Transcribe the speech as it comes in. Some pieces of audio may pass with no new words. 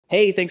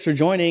Hey, thanks for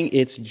joining.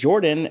 It's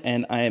Jordan,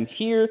 and I am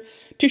here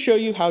to show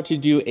you how to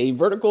do a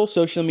vertical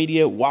social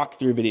media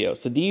walkthrough video.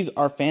 So these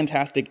are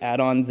fantastic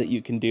add-ons that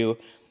you can do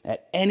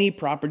at any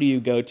property you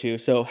go to.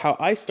 So how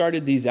I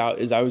started these out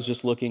is I was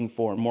just looking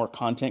for more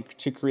content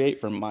to create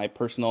for my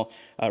personal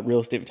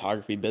real estate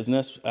photography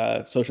business,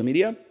 social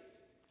media.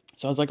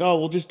 So I was like, oh,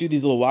 we'll just do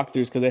these little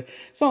walkthroughs because I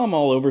saw them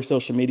all over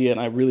social media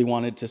and I really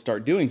wanted to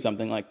start doing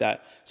something like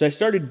that. So I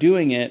started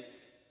doing it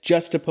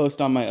just to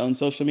post on my own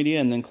social media,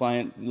 and then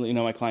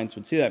my clients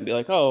would see that and be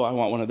like, oh, I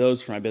want one of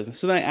those for my business.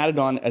 So then I added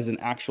on as an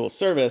actual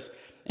service,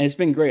 and it's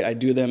been great. I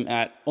do them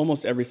at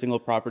almost every single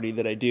property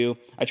that I do.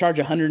 I charge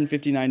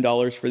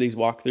 $159 for these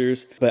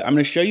walkthroughs, but I'm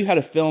gonna show you how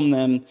to film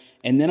them,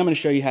 and then I'm gonna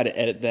show you how to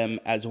edit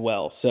them as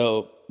well.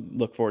 So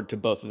look forward to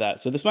both of that.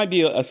 So this might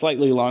be a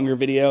slightly longer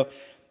video.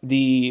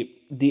 The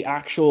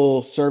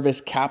actual service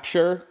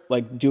capture,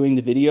 like doing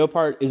the video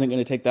part, isn't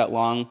gonna take that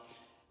long.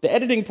 The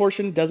editing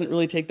portion doesn't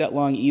really take that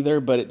long either,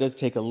 but it does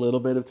take a little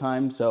bit of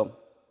time. So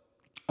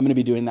I'm gonna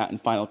be doing that in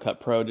Final Cut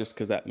Pro just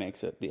because that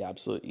makes it the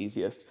absolute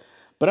easiest.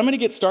 But I'm gonna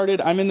get started.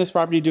 I'm in this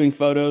property doing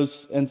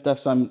photos and stuff,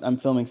 so I'm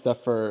filming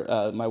stuff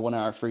for my 1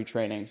 hour free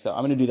training. So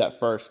I'm gonna do that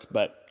first,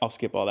 but I'll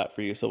skip all that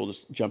for you. So we'll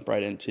just jump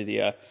right into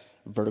the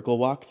vertical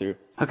walkthrough.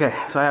 Okay,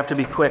 so I have to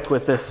be quick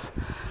with this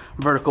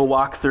vertical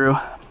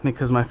walkthrough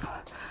because my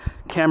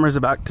camera's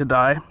about to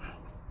die.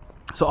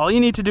 So all you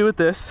need to do with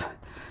this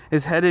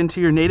is head into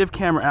your native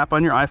camera app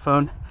on your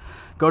iPhone,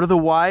 go to the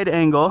wide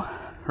angle,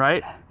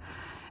 right?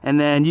 And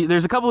then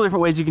there's a couple of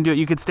different ways you can do it.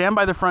 You could stand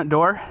by the front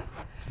door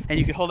and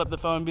you could hold up the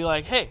phone and be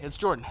like, hey, it's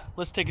Jordan,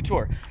 let's take a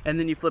tour. And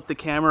then you flip the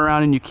camera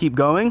around and you keep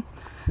going.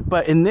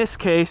 But in this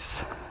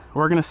case,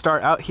 we're gonna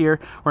start out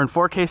here. We're in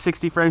 4K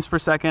 60 frames per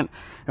second,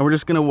 and we're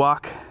just gonna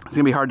walk. It's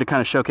gonna be hard to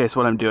kind of showcase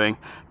what I'm doing,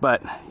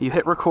 but you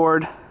hit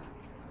record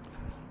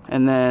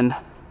and then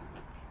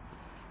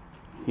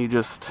you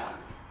just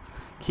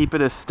keep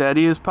it as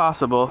steady as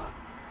possible.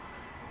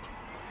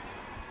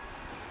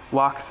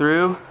 Walk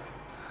through,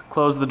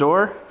 close the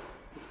door,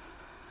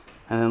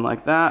 and then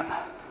like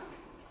that.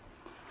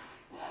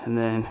 And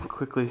then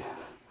quickly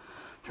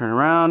turn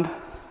around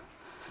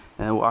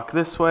and walk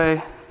this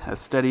way as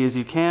steady as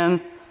you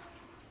can.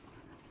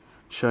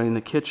 Showing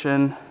the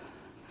kitchen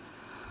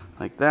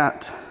like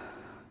that.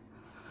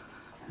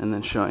 And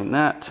then showing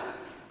that.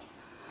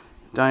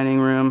 Dining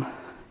room.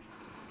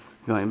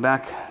 Going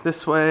back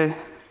this way.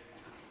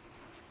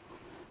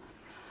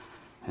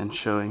 And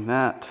showing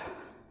that.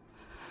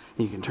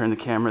 You can turn the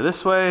camera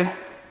this way,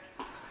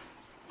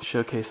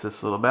 showcase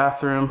this little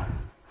bathroom,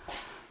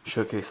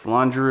 showcase the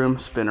laundry room,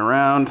 spin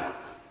around,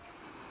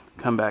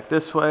 come back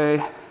this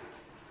way,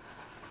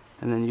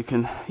 and then you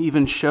can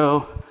even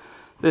show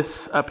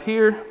this up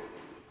here,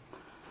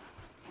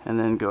 and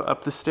then go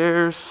up the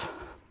stairs,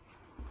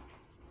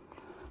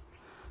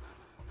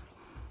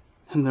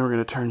 and then we're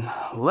going to turn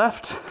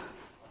left,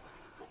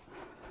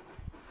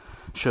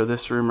 show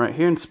this room right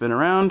here and spin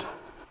around.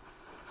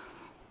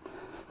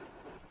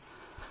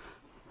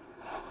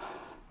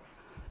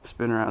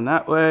 Spin around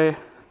that way,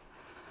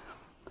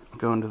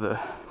 go into the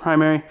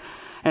primary,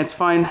 and it's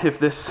fine if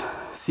this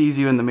sees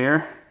you in the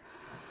mirror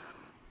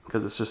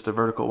because it's just a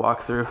vertical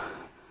walkthrough.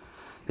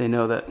 They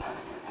know that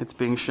it's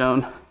being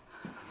shown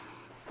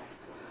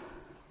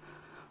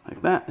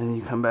like that, and then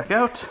you come back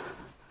out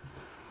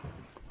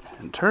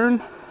and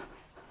turn.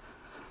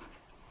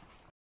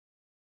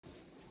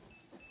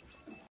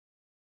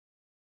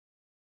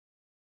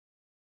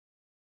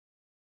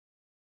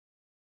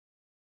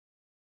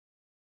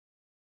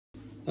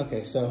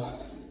 Okay, so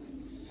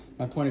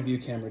my point of view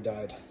camera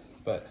died,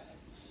 but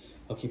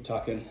I'll keep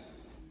talking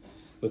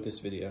with this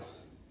video.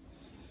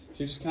 So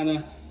you're just kind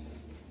of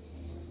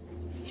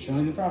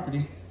showing the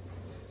property,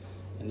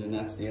 and then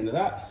that's the end of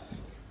that.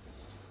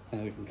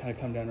 And we can kind of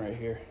come down right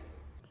here.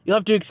 You'll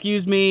have to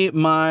excuse me,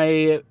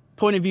 my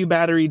point of view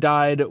battery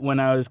died when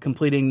I was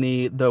completing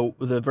the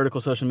vertical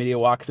social media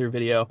walkthrough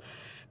video.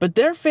 But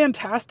they're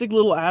fantastic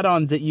little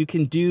add-ons that you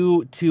can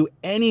do to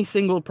any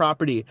single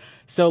property.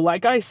 So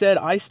like I said,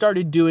 I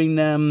started doing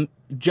them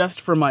just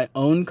for my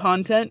own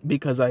content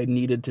because I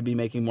needed to be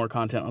making more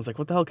content. I was like,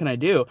 what the hell can I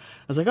do?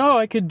 I was like, oh,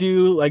 I could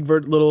do like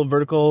little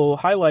vertical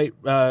highlight,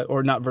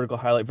 or not vertical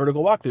highlight,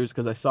 vertical walkthroughs,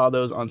 because I saw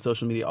those on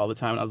social media all the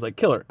time. And I was like,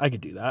 killer, I could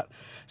do that.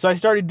 So I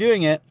started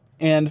doing it,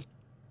 and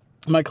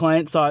my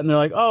clients saw it and they're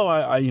like, oh,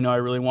 I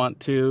really want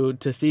to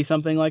see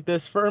something like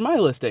this for my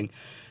listing.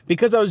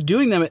 Because I was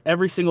doing them at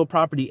every single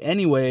property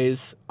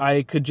anyways,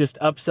 I could just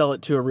upsell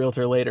it to a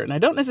realtor later. And I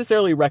don't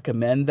necessarily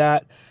recommend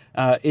that.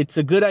 It's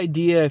a good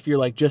idea if you're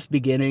like just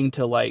beginning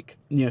to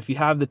if you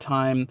have the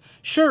time.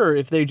 Sure,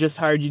 if they just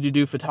hired you to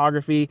do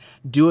photography,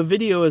 do a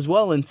video as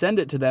well and send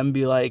it to them.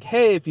 Be like,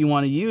 hey, if you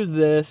want to use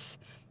this,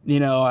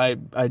 I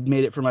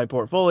made it for my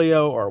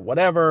portfolio or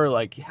whatever,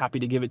 like happy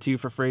to give it to you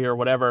for free or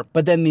whatever.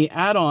 But then the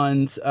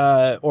add-ons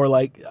or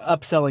like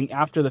upselling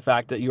after the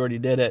fact that you already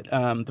did it,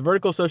 the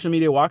vertical social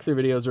media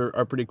walkthrough videos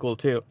are pretty cool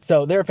too.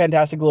 So they're a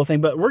fantastic little thing,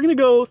 but we're gonna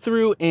go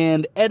through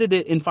and edit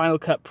it in Final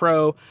Cut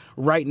Pro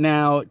right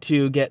now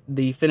to get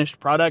the finished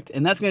product,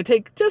 and that's going to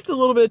take just a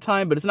little bit of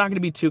time, but it's not going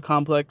to be too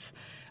complex.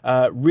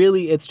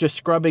 Really, it's just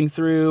scrubbing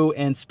through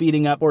and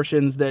speeding up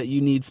portions that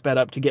you need sped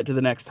up to get to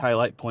the next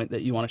highlight point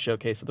that you want to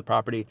showcase of the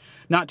property.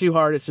 Not too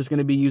hard. It's just going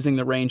to be using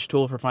the range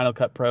tool for Final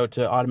Cut Pro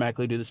to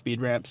automatically do the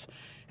speed ramps,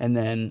 and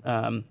then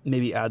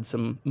maybe add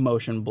some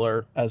motion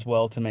blur as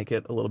well to make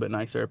it a little bit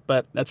nicer.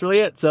 But that's really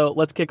it. So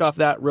let's kick off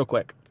that real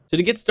quick. So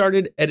to get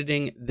started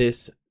editing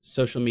this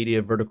social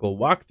media vertical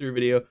walkthrough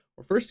video,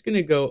 we're first going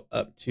to go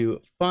up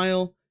to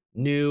File,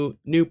 New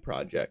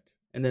Project.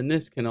 And then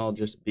this can all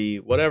just be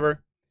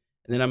whatever.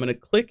 And then I'm going to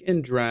click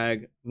and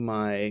drag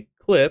my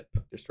clip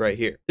just right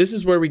here. This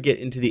is where we get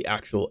into the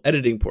actual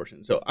editing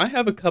portion. So I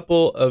have a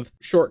couple of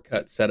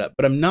shortcuts set up,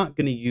 but I'm not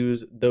going to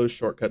use those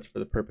shortcuts for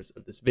the purpose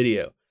of this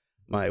video.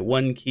 My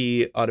 1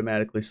 key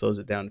automatically slows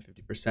it down to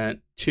 50%,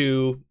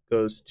 2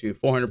 goes to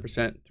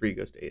 400%, 3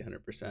 goes to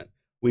 800%.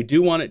 We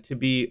do want it to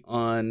be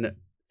on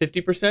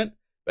 50%,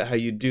 but how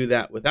you do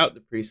that without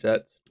the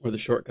presets, or the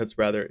shortcuts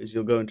rather, is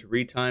you'll go into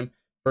retime.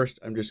 First,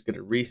 I'm just going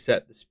to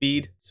reset the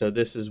speed. So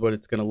this is what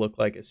it's going to look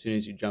like as soon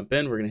as you jump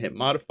in. We're going to hit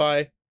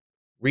modify,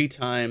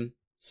 retime,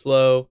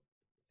 slow,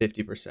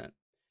 50%.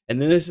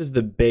 And then this is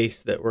the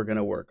base that we're going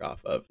to work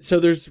off of. So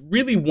there's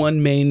really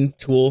one main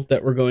tool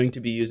that we're going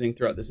to be using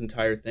throughout this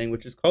entire thing,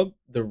 which is called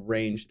the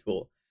range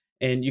tool.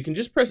 And you can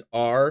just press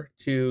R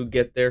to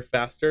get there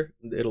faster.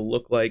 It'll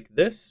look like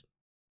this.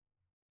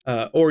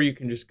 Or you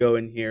can just go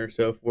in here.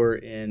 So if we're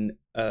in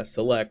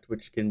select,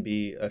 which can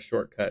be a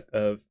shortcut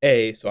of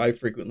A, so I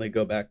frequently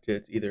go back to,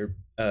 it's either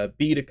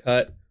B to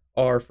cut,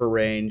 R for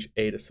range,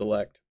 A to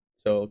select.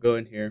 So I'll go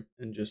in here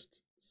and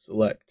just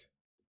select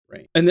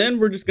range. And then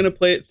we're just going to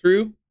play it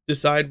through,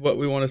 decide what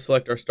we want to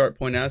select our start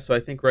point as. So I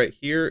think right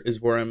here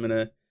is where I'm going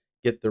to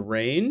get the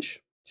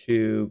range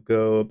to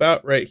go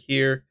about right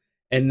here.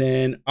 And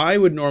then I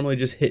would normally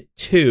just hit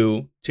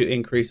 2 to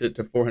increase it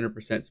to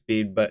 400%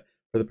 speed, but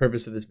for the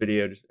purpose of this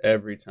video, just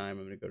every time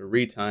I'm going to go to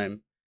retime,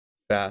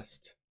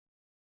 fast,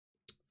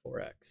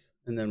 4x.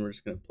 And then we're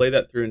just going to play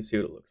that through and see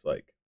what it looks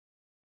like.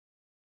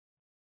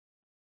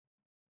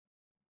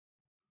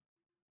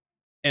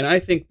 And I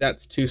think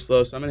that's too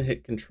slow, so I'm going to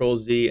hit Control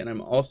Z, and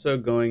I'm also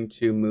going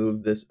to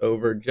move this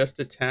over just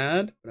a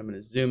tad. But I'm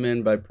going to zoom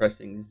in by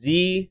pressing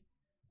Z,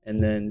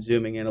 and then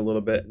zooming in a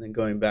little bit, and then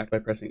going back by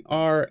pressing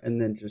R,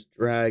 and then just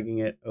dragging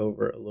it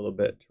over a little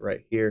bit to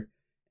right here.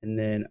 And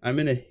then I'm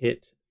going to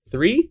hit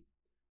 3.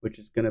 Which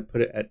is going to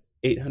put it at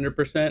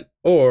 800%,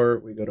 or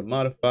we go to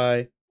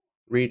modify,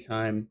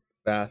 retime,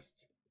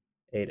 fast,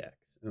 8x,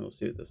 and we'll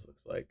see what this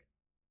looks like.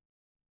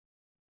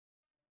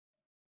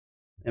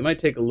 It might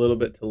take a little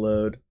bit to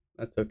load.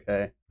 That's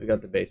okay. We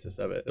got the basis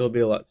of it. It'll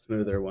be a lot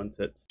smoother once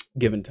it's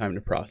given time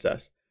to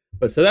process.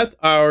 But so that's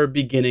our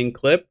beginning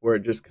clip where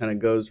it just kind of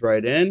goes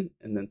right in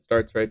and then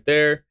starts right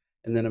there.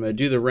 And then I'm going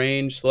to do the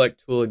range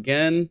select tool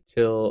again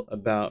till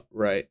about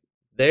right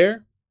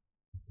there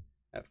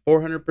at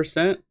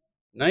 400%.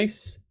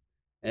 Nice.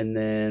 And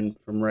then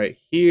from right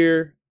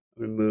here,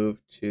 I'm going to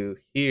move to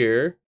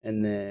here,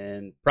 and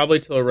then probably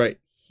till right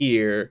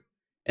here.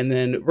 And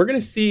then we're going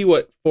to see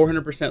what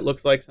 400%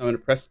 looks like. So I'm going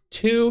to press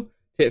 2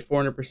 to hit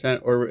 400%,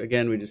 or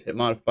again, we just hit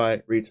modify,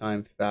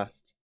 retime,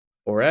 fast,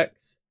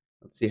 4x.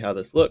 Let's see how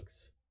this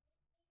looks.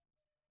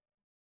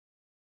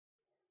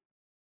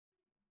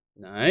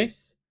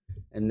 Nice.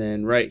 And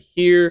then right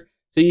here,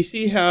 so you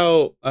see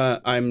how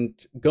I'm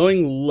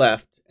going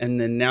left,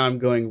 and then now I'm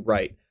going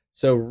right.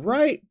 So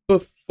right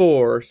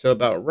before, so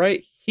about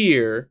right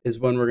here is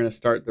when we're going to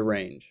start the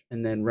range.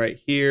 And then right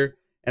here,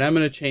 and I'm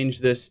going to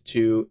change this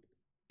to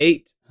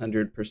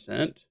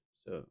 800%.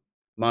 So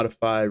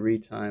modify,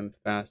 retime,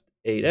 fast,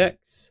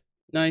 8x.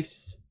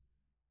 Nice.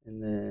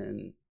 And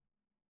then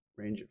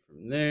range it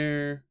from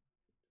there,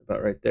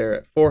 about right there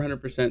at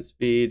 400%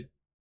 speed.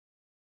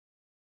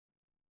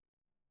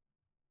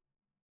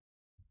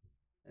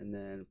 And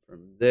then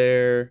from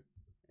there,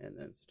 and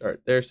then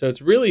start there. So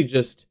it's really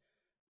just,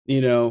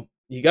 you know,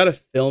 you got to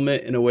film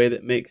it in a way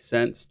that makes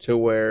sense to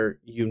where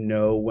you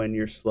know when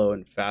your slow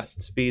and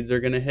fast speeds are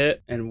going to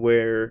hit, and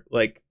where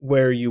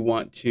you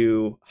want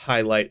to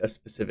highlight a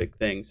specific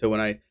thing. So when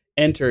I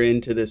enter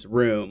into this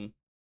room,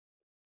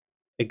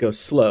 it goes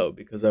slow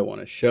because I want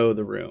to show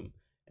the room.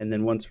 And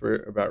then once we're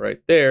about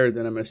right there,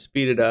 then I'm going to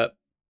speed it up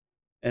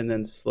and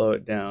then slow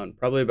it down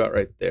probably about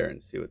right there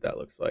and see what that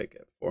looks like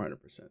at 400%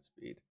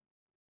 speed.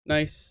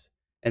 Nice.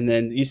 And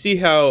then you see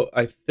how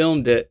I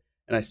filmed it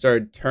and I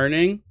started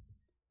turning.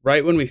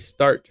 Right when we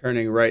start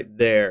turning right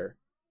there,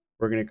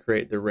 we're going to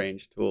create the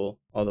range tool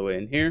all the way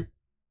in here.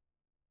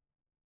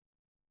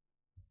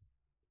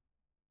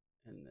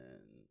 And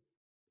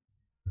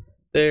then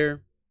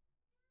there.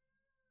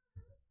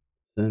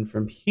 Then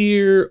from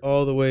here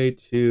all the way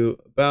to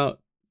about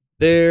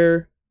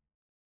there.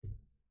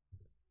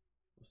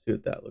 We'll see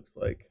what that looks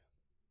like.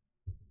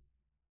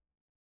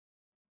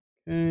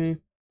 Okay.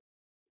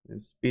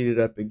 And speed it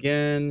up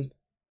again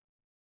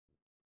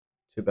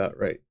to about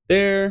right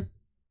there.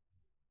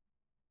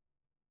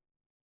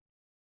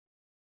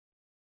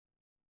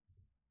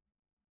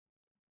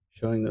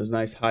 Showing those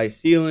nice high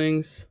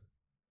ceilings.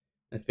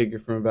 I figure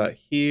from about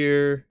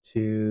here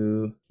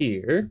to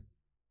here,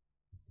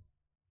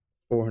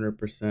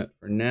 400%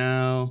 for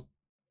now.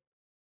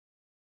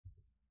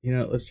 You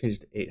know, let's change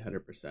it to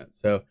 800%.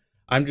 So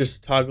I'm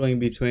just toggling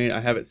between, I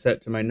have it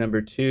set to my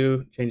number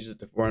 2, changes it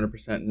to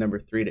 400%, number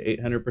 3 to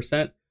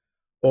 800%.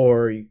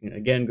 Or you can,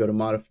 again, go to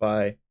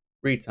modify,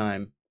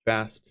 retime,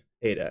 fast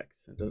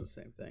 8x. It does the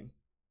same thing.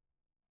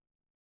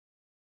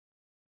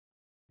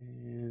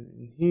 And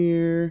in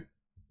here,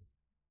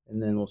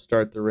 and then we'll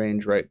start the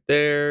range right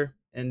there,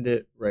 end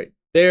it right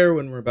there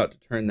when we're about to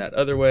turn that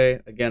other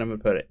way. Again, I'm going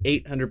to put at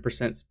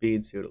 800%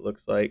 speed, see what it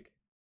looks like.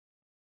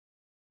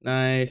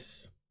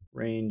 Nice.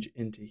 Range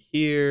into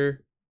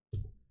here.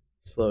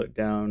 Slow it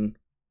down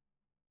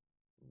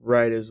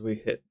right as we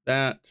hit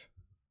that.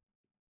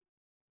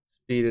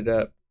 Speed it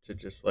up to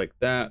just like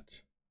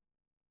that.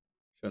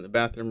 Showing the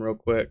bathroom real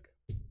quick.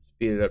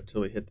 Speed it up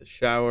till we hit the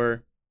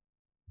shower.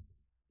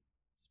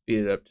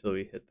 Speed it up till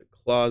we hit the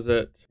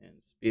closet. And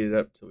speed it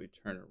up till we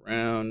turn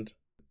around.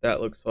 What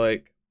that looks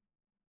like.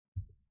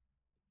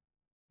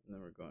 And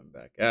then we're going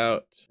back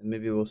out. And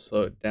maybe we'll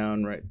slow it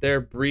down right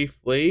there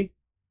briefly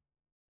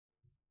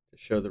to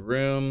show the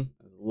room.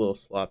 It was a little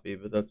sloppy,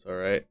 but that's all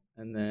right.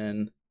 And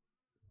then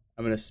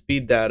I'm going to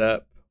speed that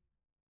up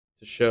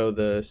to show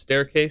the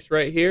staircase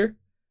right here.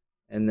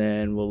 And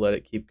then we'll let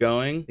it keep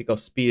going. I think I'll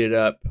speed it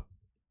up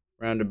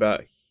around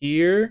about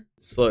here.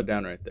 Slow it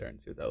down right there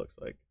and see what that looks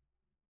like.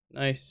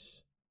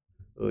 Nice.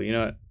 Oh, you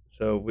know what?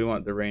 So we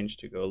want the range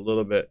to go a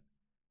little bit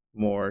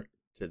more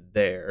to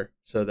there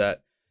so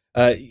that,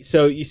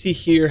 so you see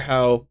here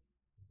how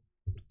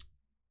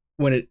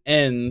when it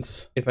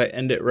ends, if I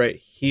end it right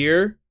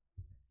here,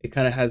 it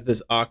kind of has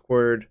this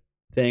awkward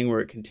thing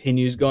where it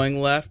continues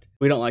going left.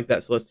 We don't like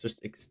that, so let's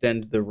just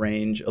extend the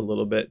range a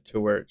little bit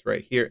to where it's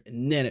right here,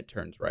 and then it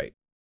turns right.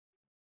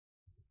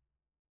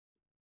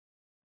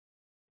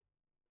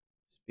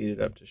 Speed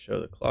it up to show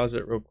the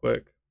closet real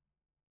quick.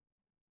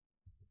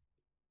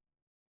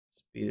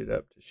 Speed it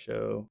up to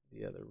show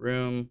the other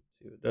room.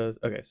 See what it does.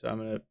 Okay, so I'm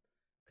going to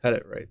cut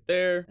it right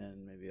there,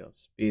 and maybe I'll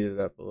speed it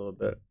up a little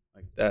bit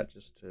like that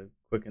just to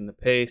quicken the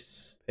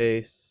pace.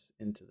 Pace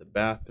into the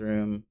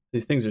bathroom.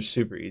 These things are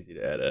super easy to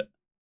edit.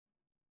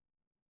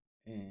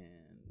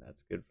 And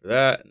that's good for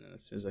that. And then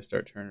as soon as I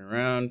start turning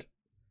around,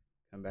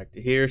 come back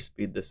to here,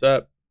 speed this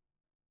up.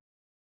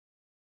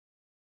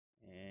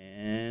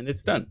 And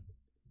it's done.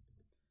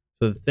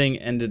 So the thing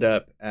ended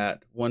up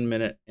at 1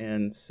 minute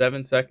and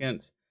 7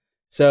 seconds.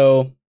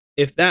 So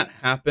if that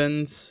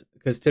happens,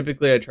 because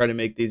typically I try to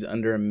make these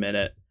under a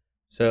minute,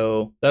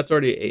 so that's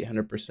already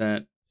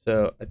 800%.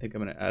 So I think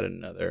I'm going to add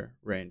another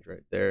range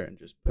right there and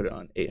just put it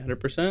on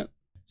 800%.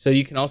 So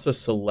you can also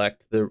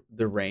select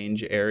the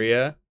range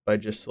area by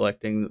just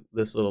selecting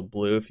this little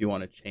blue if you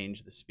want to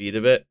change the speed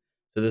of it.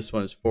 So this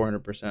one is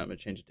 400%. I'm going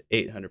to change it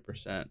to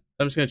 800%.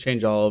 I'm just going to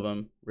change all of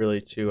them really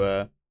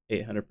to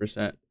 800%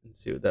 and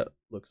see what that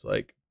looks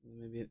like.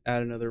 Maybe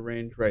add another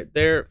range right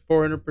there at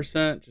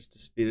 400% just to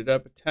speed it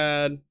up a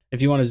tad.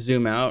 If you want to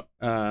zoom out,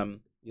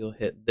 you'll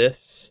hit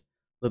this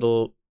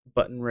little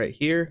button right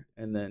here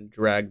and then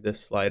drag this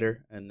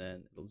slider and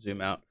then it'll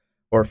zoom out.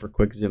 Or for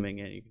quick zooming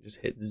in, you can just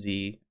hit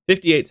Z.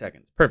 58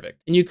 seconds, perfect.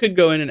 And you could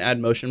go in and add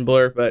motion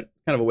blur, but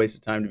kind of a waste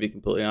of time to be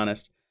completely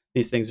honest.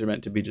 These things are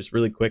meant to be just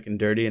really quick and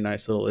dirty, a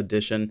nice little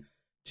addition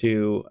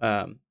to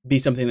be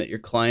something that your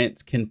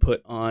clients can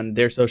put on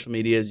their social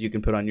medias, you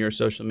can put on your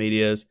social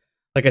medias.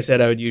 Like I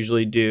said, I would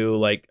usually do,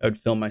 like, I would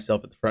film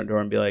myself at the front door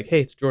and be like,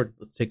 hey, it's Jordan,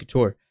 let's take a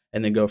tour,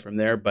 and then go from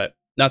there, but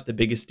not the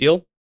biggest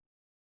deal.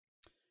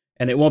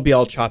 And it won't be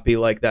all choppy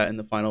like that in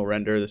the final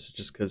render. This is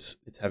just because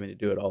it's having to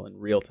do it all in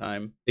real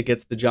time. It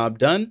gets the job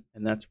done,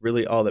 and that's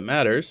really all that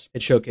matters.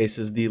 It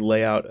showcases the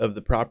layout of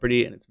the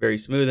property, and it's very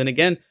smooth. And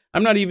again,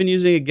 I'm not even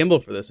using a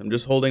gimbal for this. I'm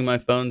just holding my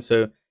phone,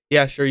 so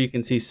yeah, sure, you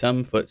can see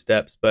some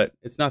footsteps, but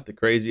it's not the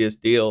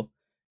craziest deal.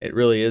 It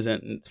really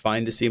isn't, and it's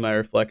fine to see my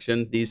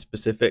reflection. These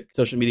specific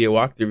social media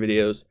walkthrough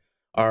videos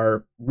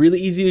are really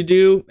easy to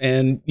do,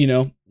 and you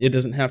know, it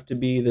doesn't have to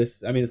be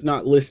this, I mean, it's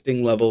not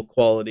listing level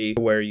quality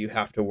where you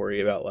have to worry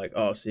about like,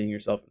 oh, seeing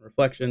yourself in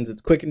reflections.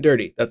 It's quick and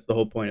dirty. That's the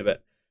whole point of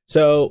it.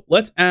 So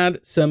let's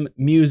add some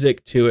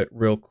music to it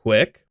real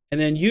quick. And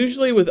then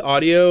usually with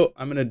audio,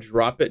 I'm going to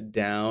drop it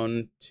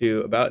down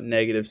to about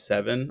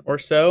 -7 or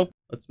so.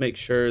 Let's make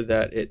sure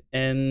that it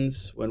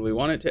ends when we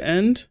want it to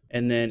end.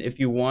 And then if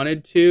you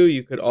wanted to,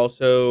 you could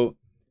also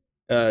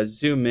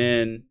zoom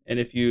in. And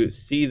if you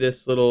see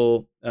this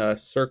little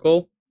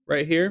circle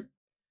right here,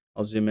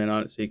 I'll zoom in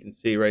on it so you can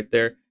see right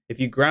there. If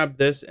you grab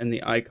this and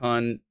the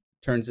icon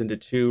turns into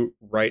 2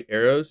 right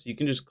arrows, you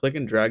can just click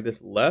and drag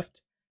this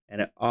left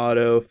and it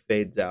auto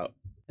fades out.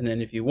 And then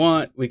if you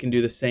want, we can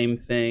do the same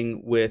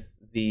thing with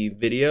the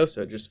video.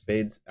 So it just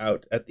fades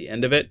out at the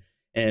end of it.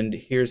 And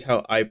here's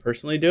how I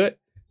personally do it.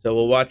 So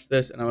we'll watch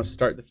this and I'll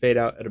start the fade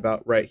out at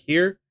about right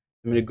here.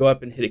 I'm going to go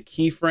up and hit a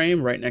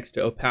keyframe right next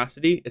to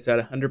opacity. It's at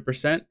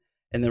 100%.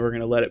 And then we're going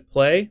to let it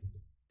play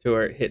to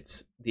where it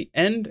hits the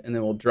end, and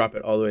then we'll drop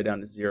it all the way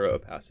down to 0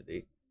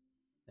 opacity.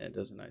 and it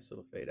does a nice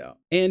little fade out.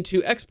 And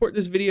to export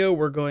this video,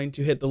 we're going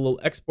to hit the little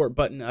export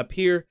button up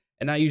here.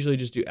 And I usually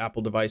just do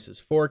Apple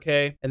devices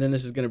 4K. And then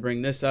this is going to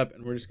bring this up,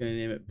 and we're just going to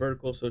name it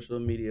vertical social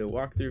media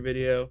walkthrough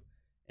video.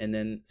 And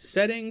then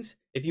settings,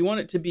 if you want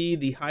it to be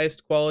the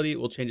highest quality,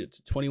 we'll change it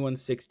to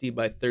 2160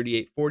 by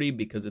 3840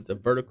 because it's a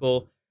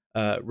vertical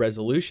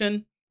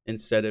resolution.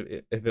 Instead of,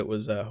 if it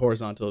was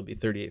horizontal, it'd be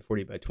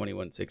 3840 by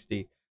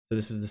 2160. So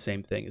this is the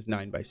same thing as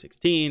 9 by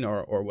 16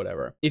 or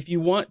whatever. If you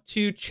want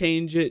to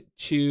change it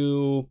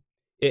to,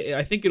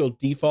 I think it'll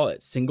default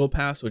at single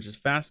pass, which is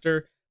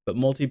faster, but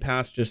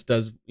multi-pass just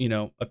does, you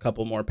know, a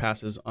couple more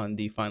passes on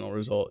the final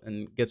result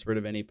and gets rid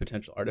of any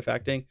potential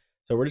artifacting.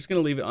 So we're just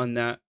going to leave it on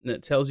that, and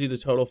it tells you the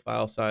total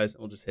file size,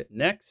 and we'll just hit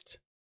next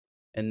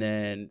and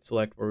then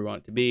select where we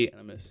want it to be. And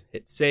I'm going to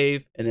hit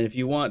save. And then if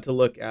you want to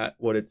look at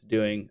what it's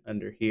doing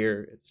under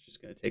here, it's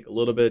just going to take a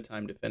little bit of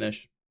time to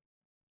finish.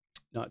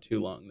 Not too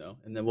long though.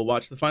 And then we'll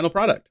watch the final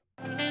product.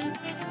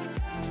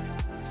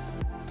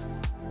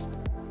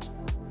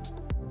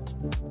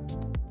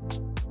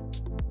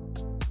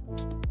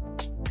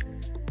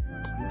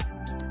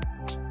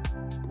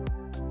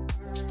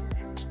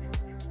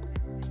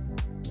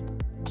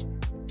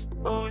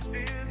 Oh, it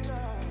feels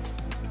like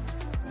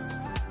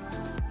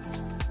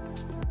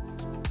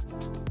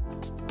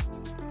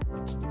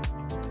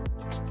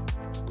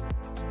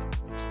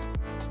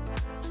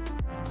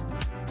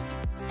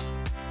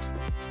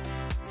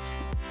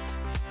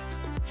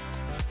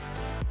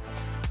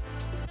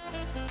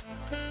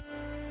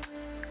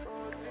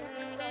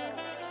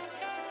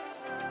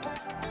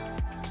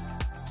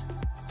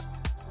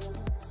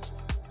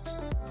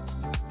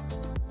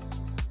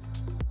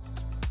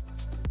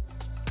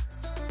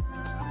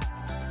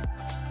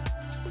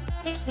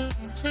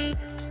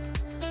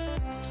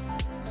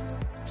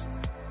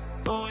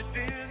oh, it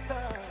feels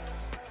like.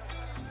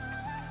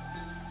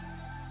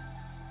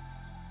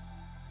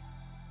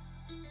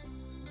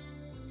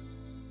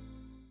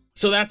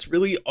 So that's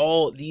really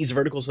all these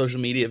vertical social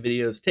media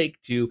videos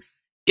take to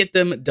get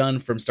them done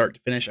from start to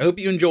finish. I hope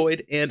you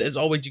enjoyed, and as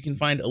always, you can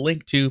find a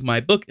link to my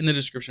book in the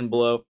description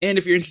below. And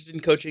if you're interested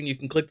in coaching, you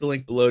can click the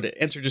link below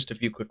to answer just a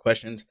few quick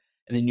questions,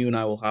 and then you and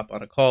I will hop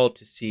on a call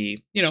to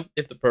see, you know,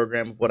 if the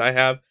program of what I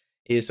have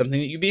is something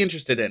that you'd be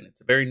interested in.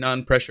 It's a very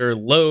non-pressure,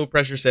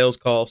 low-pressure sales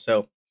call,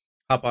 so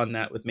hop on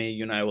that with me.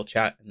 You and I will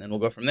chat, and then we'll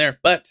go from there.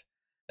 But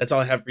that's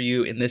all I have for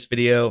you in this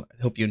video.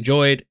 I hope you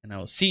enjoyed, and I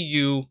will see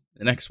you in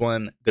the next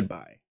one.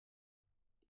 Goodbye.